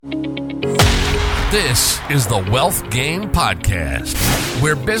This is the Wealth Game Podcast,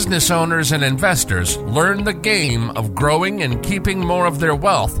 where business owners and investors learn the game of growing and keeping more of their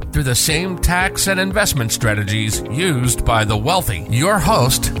wealth through the same tax and investment strategies used by the wealthy. Your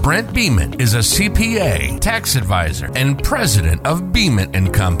host, Brent Beeman, is a CPA, tax advisor, and president of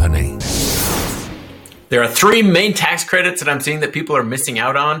Beeman & Company. There are three main tax credits that I'm seeing that people are missing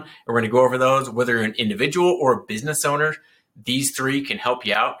out on, and we're going to go over those. Whether you're an individual or a business owner, these three can help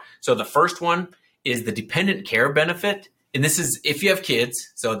you out. So the first one is the dependent care benefit. And this is if you have kids.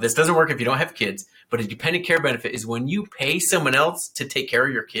 So this doesn't work if you don't have kids. But a dependent care benefit is when you pay someone else to take care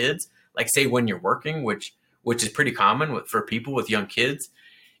of your kids, like say when you're working, which is pretty common for people with young kids.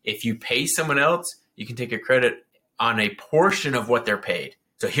 If you pay someone else, you can take a credit on a portion of what they're paid.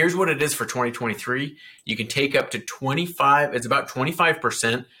 So here's what it is for 2023. You can take up to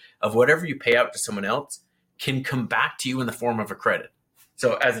 25% of whatever you pay out to someone else can come back to you in the form of a credit.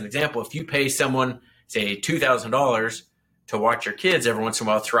 So as an example, if you pay someone, say $2,000 to watch your kids every once in a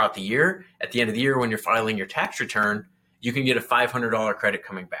while throughout the year, at the end of the year when you're filing your tax return, you can get a $500 credit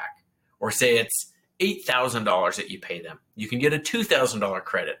coming back. Or say it's $8,000 that you pay them. You can get a $2,000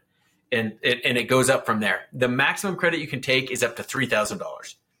 credit. And it goes up from there. The maximum credit you can take is up to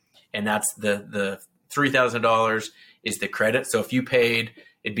 $3,000. And that's the $3,000 is the credit. So if you paid,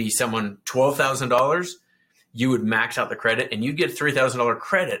 it'd be someone $12,000, you would max out the credit and you'd get a $3,000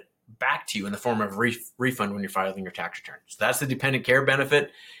 credit back to you in the form of refund when you're filing your tax return. So that's the dependent care benefit.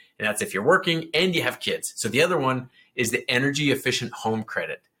 And that's if you're working and you have kids. So the other one is the energy efficient home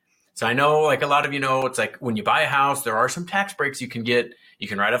credit. So I know, like a lot of you know, it's like when you buy a house, there are some tax breaks you can get. You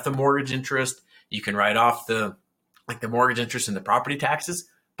can write off the mortgage interest. You can write off the mortgage interest and the property taxes.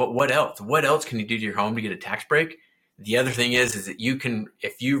 But what else? What else can you do to your home to get a tax break? The other thing is that you can,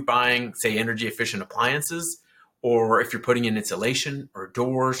 if you're buying, say, energy efficient appliances, or if you're putting in insulation or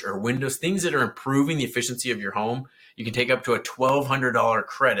doors or windows, things that are improving the efficiency of your home, you can take up to a $1,200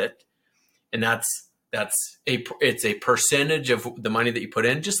 credit. And it's a percentage of the money that you put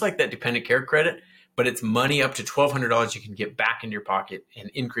in, just like that dependent care credit, but it's money up to $1,200 you can get back into your pocket and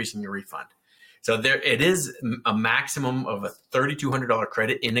increasing your refund. So it is a maximum of a $3,200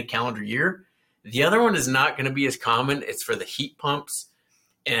 credit in a calendar year. The other one is not going to be as common. It's for the heat pumps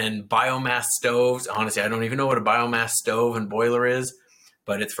and biomass stoves. Honestly, I don't even know what a biomass stove and boiler is,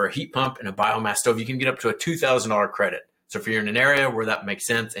 but it's for a heat pump and a biomass stove. You can get up to a $2,000 credit. So if you're in an area where that makes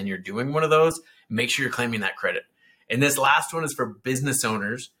sense and you're doing one of those, make sure you're claiming that credit. And this last one is for business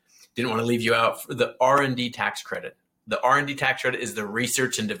owners. Didn't want to leave you out for the R&D tax credit. The R&D tax credit is the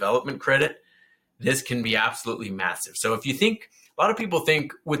research and development credit. This can be absolutely massive. So if you think, a lot of people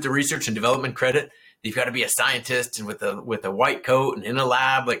think with the research and development credit, you've got to be a scientist and with a white coat and in a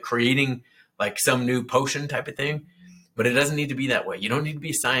lab, like creating like some new potion type of thing. But it doesn't need to be that way. You don't need to be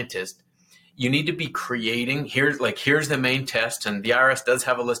a scientist. You need to be creating. Here's the main test. And the IRS does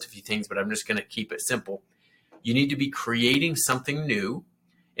have a list of a few things, but I'm just going to keep it simple. You need to be creating something new,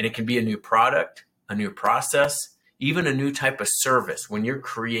 and it can be a new product, a new process, even a new type of service. When you're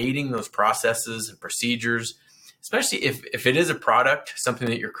creating those processes and procedures, especially if it is a product, something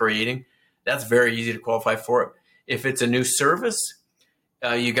that you're creating, that's very easy to qualify for it. If it's a new service,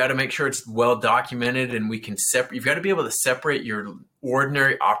 you got to make sure it's well documented, and you've got to be able to separate your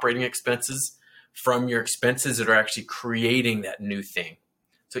ordinary operating expenses from your expenses that are actually creating that new thing.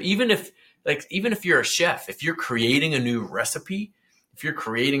 So even if you're a chef, if you're creating a new recipe, if you're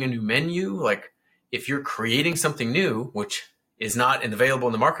creating a new menu, like if you're creating something new, which is not available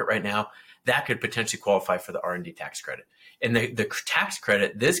in the market right now, that could potentially qualify for the R&D tax credit. And the tax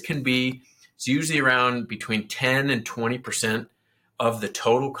credit, this can be, it's usually around between 10 and 20% of the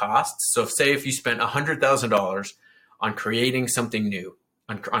total costs. So say if you spent $100,000 on creating something new,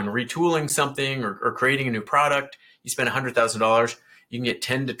 on retooling something or creating a new product, you spend $100,000, you can get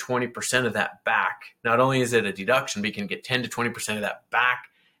 10 to 20% of that back. Not only is it a deduction, but you can get 10 to 20% of that back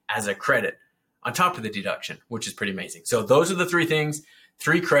as a credit on top of the deduction, which is pretty amazing. So those are the three things,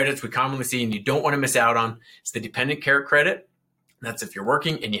 three credits we commonly see and you don't want to miss out on. It's the dependent care credit. That's if you're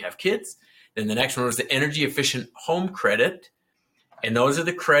working and you have kids. Then the next one was the energy efficient home credit. And those are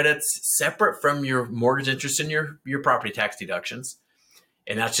the credits separate from your mortgage interest and your property tax deductions.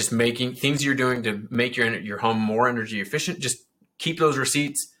 And that's just making things you're doing to make your home more energy efficient. Just keep those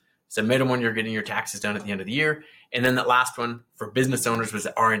receipts, submit them when you're getting your taxes done at the end of the year. And then that last one for business owners was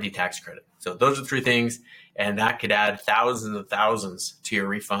the R&D tax credit. So those are three things, and that could add thousands of thousands to your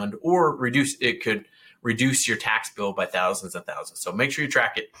refund, or it could reduce your tax bill by thousands and thousands. So make sure you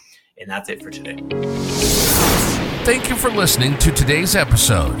track it. And that's it for today. Thank you for listening to today's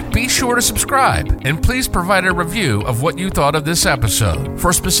episode. Be sure to subscribe and please provide a review of what you thought of this episode.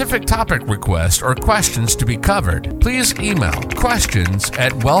 For specific topic requests or questions to be covered, please email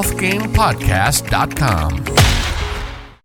questions@wealthgamepodcast.com.